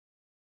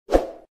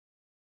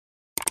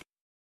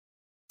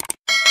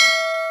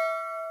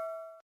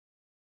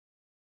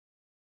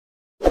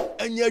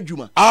anya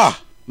adwuma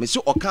me se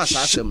oka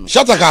asasem no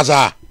Shatta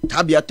Kaza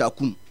Tabia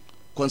Takum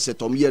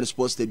concert here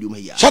sports stadium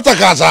here Shatta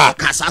Kaza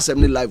asasem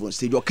ni live on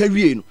stage oka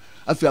wie no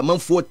afi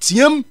amanfo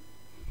tiam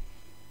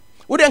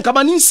wo de nka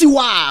maninsi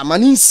wa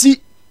maninsi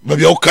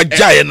baby o ka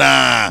jaye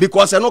na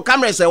because no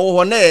cameras e wo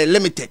ho na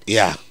limited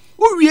yeah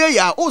wo wie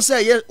ya o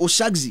say ye o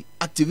shagzi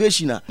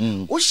activation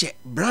o she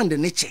brand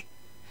ne che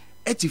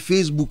eti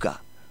Facebook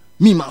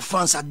me my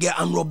fans I get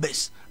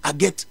Amrobes I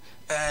get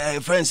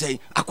friends say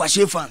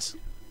Akwashe fans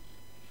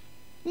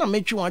na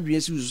me twi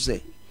wadwe si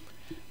say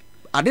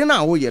ade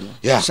na wo ye no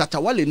Shatta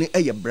Wale ni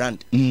eye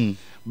brand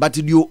but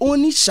the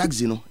only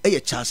shagzi no eye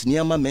chance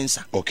niama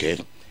mensa okay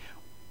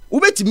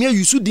ubetimi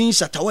ayusu din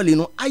Shatta Wale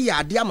no aya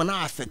ade ama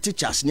na affect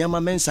chance niama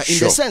mensa in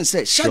the sense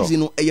say shagzi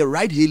no eye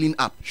ride hailing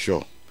app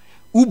sure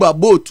Uber,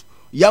 Bolt,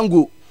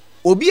 Yango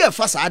obi e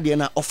fa sa ade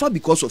na offer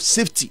because of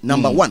safety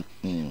number 1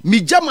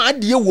 mi jama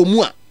ade wo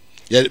mu a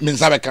yeah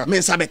mensa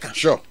beka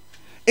sure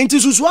enti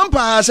susu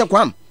ampa se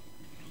kwam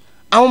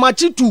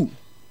awomachi 2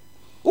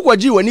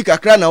 ukwaji wani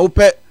kakra na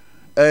ope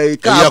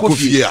ka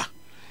akofia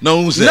na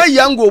unse na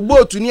Yango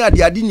Bolt ni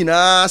ade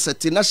nyina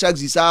sete na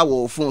shagzi sa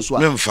wo phone so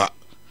memfa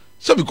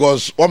so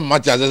because one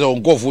match as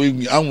on go for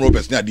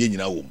Amrobes ni ade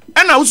nyina wo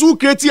e na usu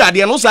create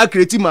ade no sa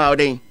create ma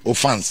den o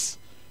fans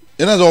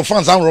ena zo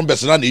fans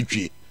Amrobes na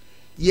etwie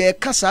ye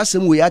kasa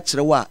asem we ya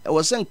kire wa e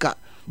wo senka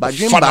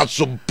badwemba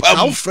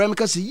how frame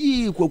ka se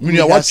yi kwaku mi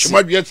ya wa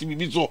chima bia ti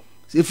bibi so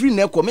se free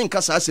na ko men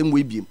kasa asem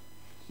we biem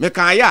me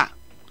kan ya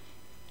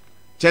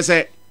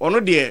chese ono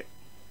de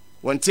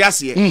wonti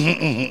ase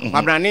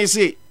mabrane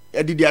se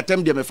edidi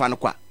atem de me fa no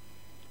kwa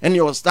and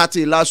you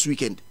started last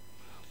weekend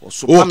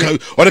okay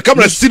or the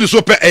camera still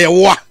so pe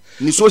ewa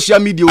ni social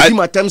media odi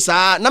matem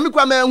sa na me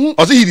kwa ma hu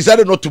o say he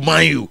decided not to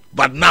mind you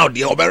but now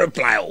they obe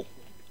reply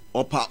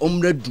opa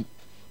omredu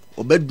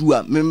obedu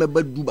a me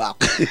bedu ba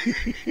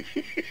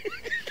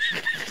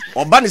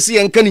oba ne se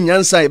yenka ni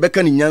nyansa e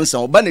beka ni nyansa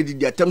oba na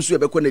didi atem so e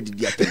beko na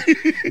didi atem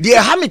de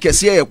ha me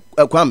kese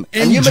e kwam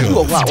anye bedu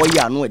ho a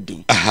oya no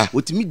eden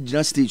otimi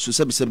gina stage so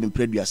sebisebe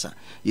preduasa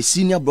ye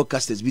senior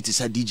broadcasters bit is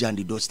DJ and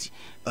the Dusty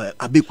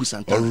Abeku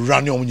Santa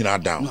run your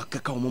nyina down no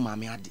kaka omo ma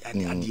me ade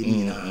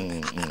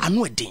nyina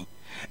ano eden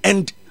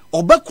and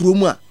oba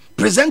kromu a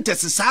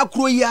presenters sa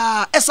kro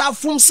ya esa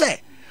fom se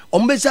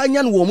ombesa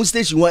anya no wo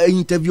station wa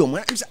interview mo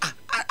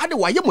ade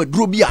wa ye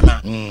maduro bi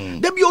ana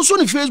da bi also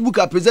ni Facebook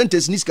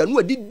presenters ni ska no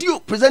adi dio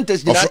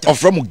presenters ni of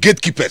from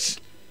gatekeepers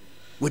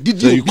we did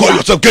so you call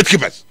yourself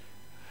gatekeepers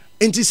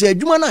enti se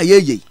adwuma na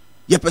ye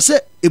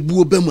pese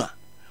ebu obam a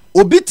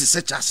obi te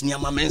se chance ni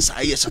ama mensa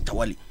aye Shatta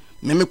Wale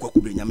meme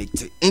kwaku brenya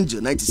mete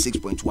Angel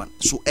 96.1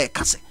 so e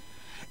kase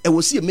e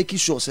wo see make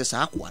sure say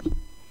sa akwa no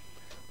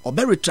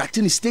obe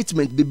retracting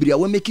statement bebria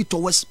we make it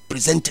towards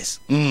presenters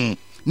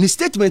ni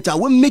statement a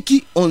we make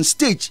it on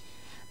stage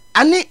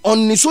and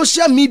on the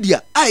social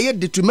media I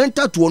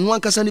detrimental to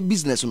one kasa ni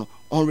business no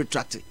on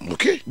retracting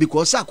okay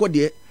because akwa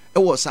e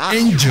was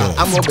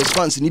Amrobes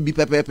fans ni bi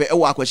pepepe e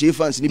wa Akwashe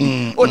fans ni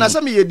bi o na say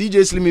me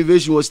DJ Slim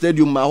Invasion was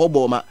stadium ma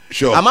hobo ma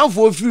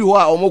amanfo free ho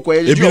a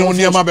omokoye ebi no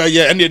ne ma be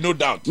ye and no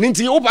doubt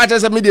nti o pa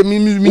say me de mi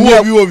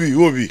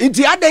obi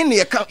nti adan ne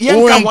ye kan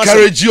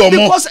encourage you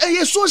because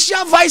e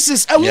social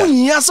vices e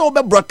hunya say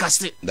obe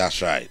broadcast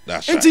that's right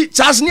nti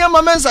chance ne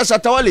ma mensa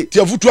Shatta Wale ti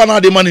afutu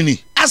ana de manini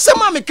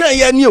asema me kan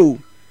ye ni o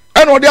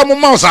e no de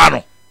amoma sa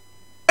no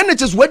ene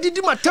just wadidi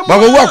matem ba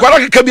wo akwara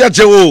keka bi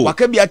ache wo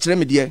waka bi akere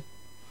me de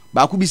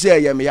ba ku bi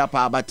say ye me ya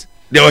pa but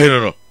de o hino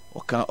no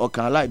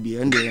okan lie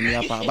bi ende ye me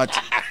ya pa but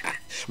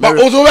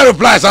also where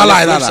replies are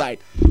lie that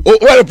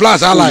where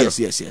replies are lie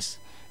yes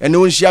and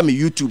no share me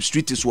YouTube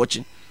Street is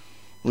watching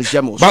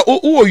share me but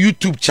who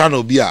YouTube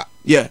channel be a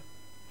yeah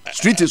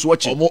Street is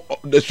watching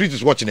the Street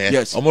is watching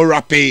yes omo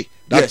rappe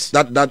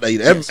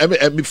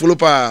that me follow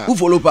pa who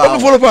follow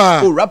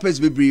pa oh rappers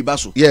be bri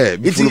baso yeah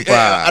me follow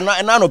pa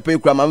and no pay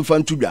kra ma mfa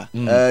ntudwa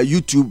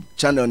YouTube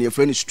channel on your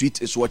friend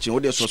Street is watching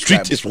what they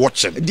subscribe Street is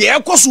watching the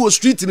ekoso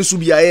Street ni so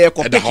bia e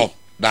ko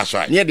that's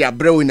right near their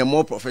bro in a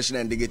more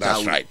professional and digital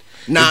that's right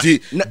now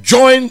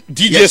join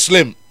DJ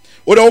Slim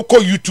or they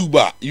call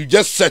YouTuber you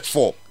just search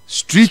for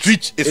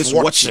Street is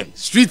watching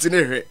Street in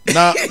here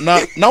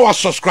now I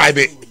subscribe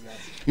it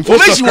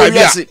information we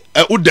see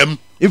udem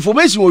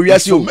information we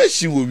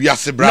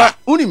see bra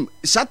unim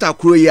Shatta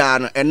kro ya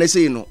na ene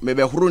say no me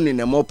be horo ni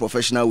na more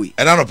professional way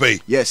and I no pay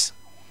yes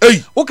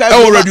hey okay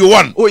Radio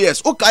 1 oh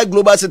yes okay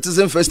Global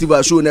Citizen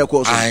Festival show na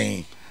course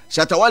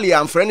Shatta Wale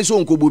am friend so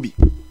nko bobi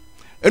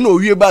eno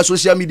owie ba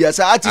social media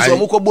say artist o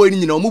mko boy ni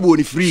nyina o mbo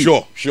ni free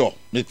sure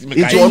it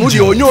onu de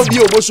onyo obi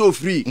obo so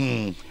free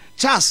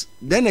Charles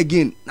then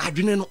again na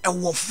adwene no e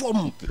wo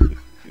form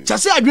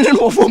Charles adwene no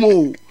wo form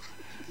o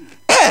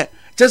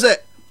Charles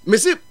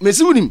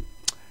Messi unim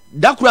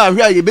dakura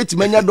ahwe a ye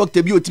betimanya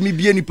doctor bi otimi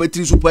bie ni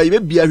patri so pa ye be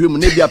bia hwem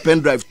na bia pen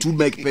drive 2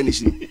 meg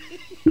penishing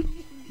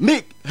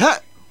me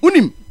ha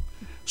unim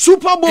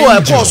Super Bowl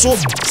I call so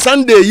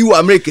Sunday you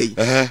America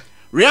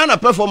Rihanna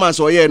performance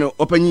oye no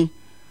opanyi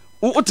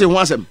Ote ho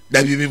asem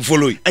that we been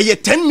following a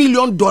 $10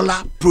 million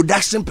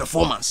production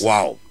performance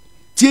wow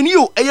tieni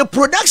yo a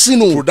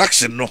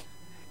production no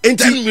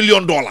 $10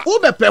 million.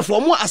 Ube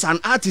perform as an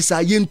artist a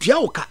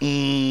yentua oka.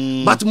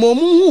 But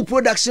momu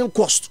production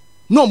cost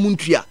no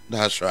muntua.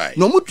 That's right.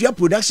 No muntua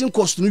production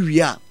cost no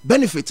we are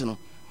benefit no.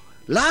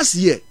 Last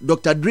year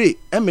Dr. Dre,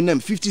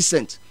 Eminem 50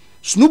 Cent,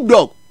 Snoop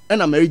Dogg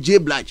and Mary J.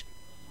 Blige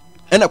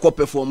and a co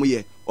perform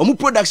here. Omu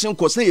production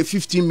cost na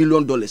 $15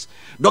 million.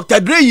 Dr.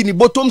 Dre in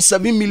bottom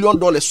 $7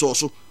 million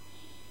so.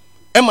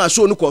 Emma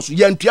show no cost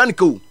yentua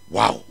nko.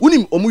 Wow.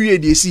 Unim omu ye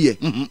de see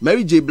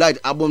Mary J. Blige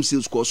album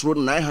sales cost rose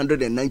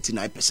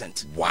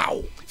 999%.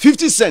 Wow.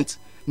 50 Cent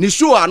ni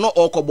show are not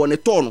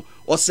okoboneton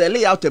or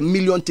sell out 1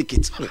 million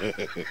tickets.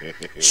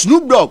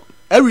 Snoop Dogg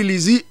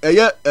release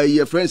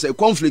a friends a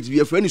conflict be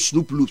a friend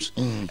Snoop Loops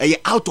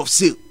out of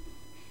sale.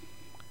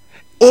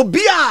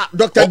 Obia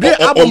Dr. Dre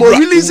album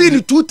released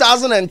in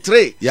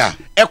 2003. Yeah.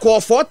 A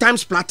call 4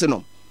 times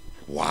platinum.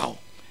 Wow.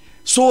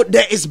 So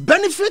there is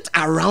benefit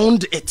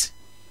around it.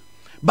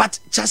 But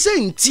chase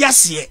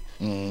ntiasie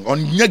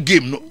on your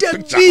game no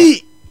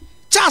picture.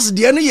 Charles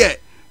de ne ye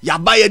ya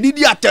ba ya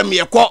didi atem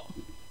ye ko.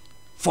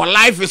 For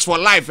life is for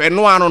life and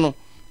no ano no.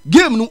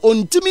 Game no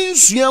ontimi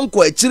nsua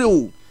nko akire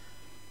o.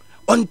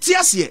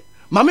 Ontiasie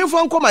mame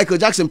fo nko Michael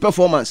Jackson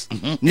performance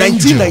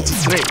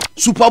 1993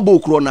 Super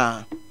Bowl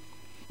krona.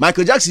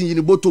 Michael Jackson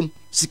yin bottom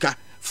sika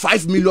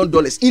 $5 million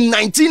in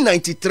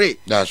 1993.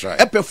 That's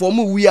right. A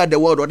perform We Are the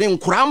World or then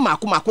kram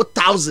mako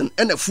 1,000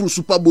 and a full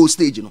Super Bowl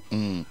stage no.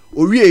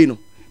 Owie no.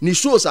 Ni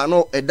shows are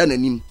not a done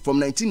anim from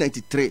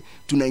 1993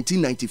 to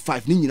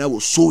 1995. Ni nyina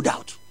was sold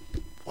out.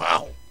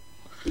 Wow.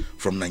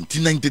 From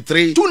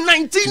 1993 to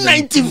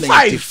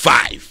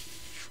 1995.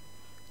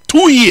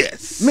 2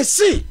 years. Me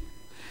say,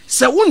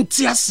 se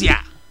wonti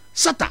asia.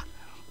 Shata.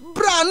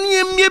 Bra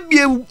ni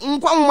bie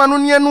nkwa nwoma no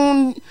ne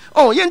no.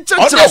 Oh, ye nchechero.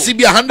 Honestly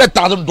be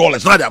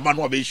 $100,000 na the man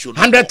no be show.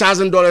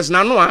 $100,000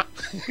 na no a.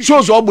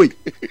 Shows oboy.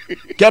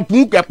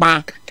 Kepu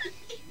kepa.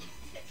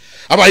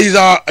 But he's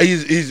our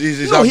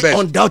best.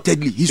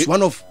 Undoubtedly, he's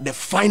one of the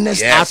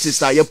finest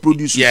artists I have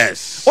produced.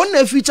 Yes. On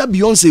a feature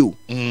Beyonce.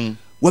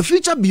 We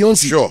feature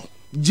Beyonce. Sure.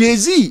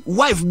 Jay-Z,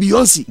 wife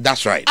Beyonce.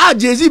 That's right.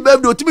 Jay-Z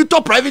baby to be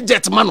top private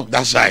jet man.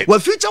 That's right. We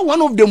feature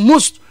one of the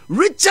most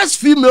richest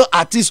female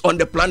artists on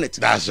the planet.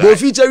 That's right. We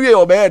feature we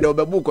obey the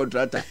book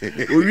contractor.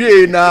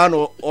 We na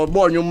no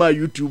born your man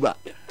YouTuber.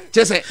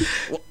 Just say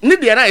ni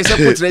dey na say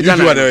put reja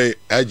na. YouTuber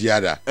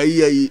ajiada.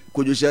 Ayi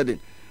kojo shade.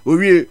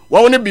 We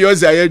won't be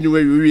Beyonce aye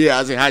we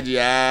as a haji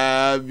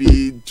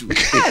be to.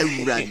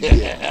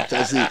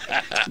 Just say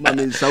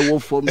man so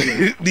for me.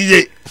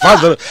 DJ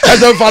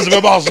fast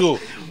me boss go.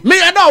 Me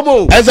yada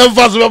mo. SM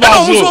fans me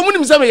boss go. So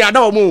munim say me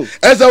yada mo.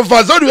 SM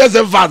fans, so do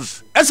SM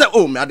fans.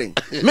 Oh me aden.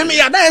 Me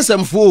yada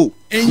SM fo.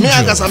 Me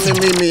agasa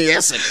me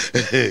yes.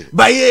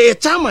 Ba ye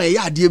chama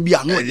ya de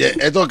bia no.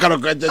 E to kan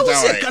ko chama.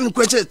 O kan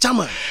ko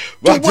chama.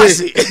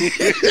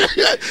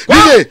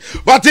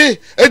 But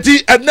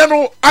eti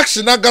eneno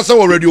action agasa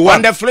already one.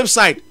 On the flip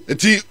side.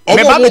 Eti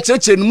omo me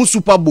cheche no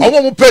Super Bowl.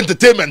 Omo mo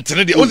entertainment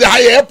ne de. O say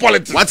high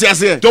politics. What you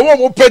say? To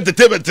omo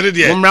entertainment ne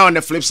de. Omo on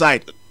the flip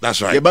side. That's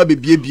right. Ye ba be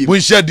bie.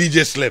 We share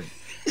DJ Slim.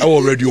 I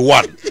already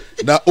won.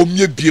 Na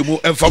omye bie mu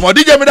enfama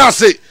DJ me da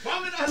say.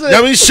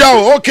 Let me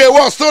show. Okay,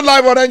 well, still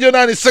live on Angel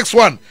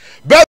 96.1.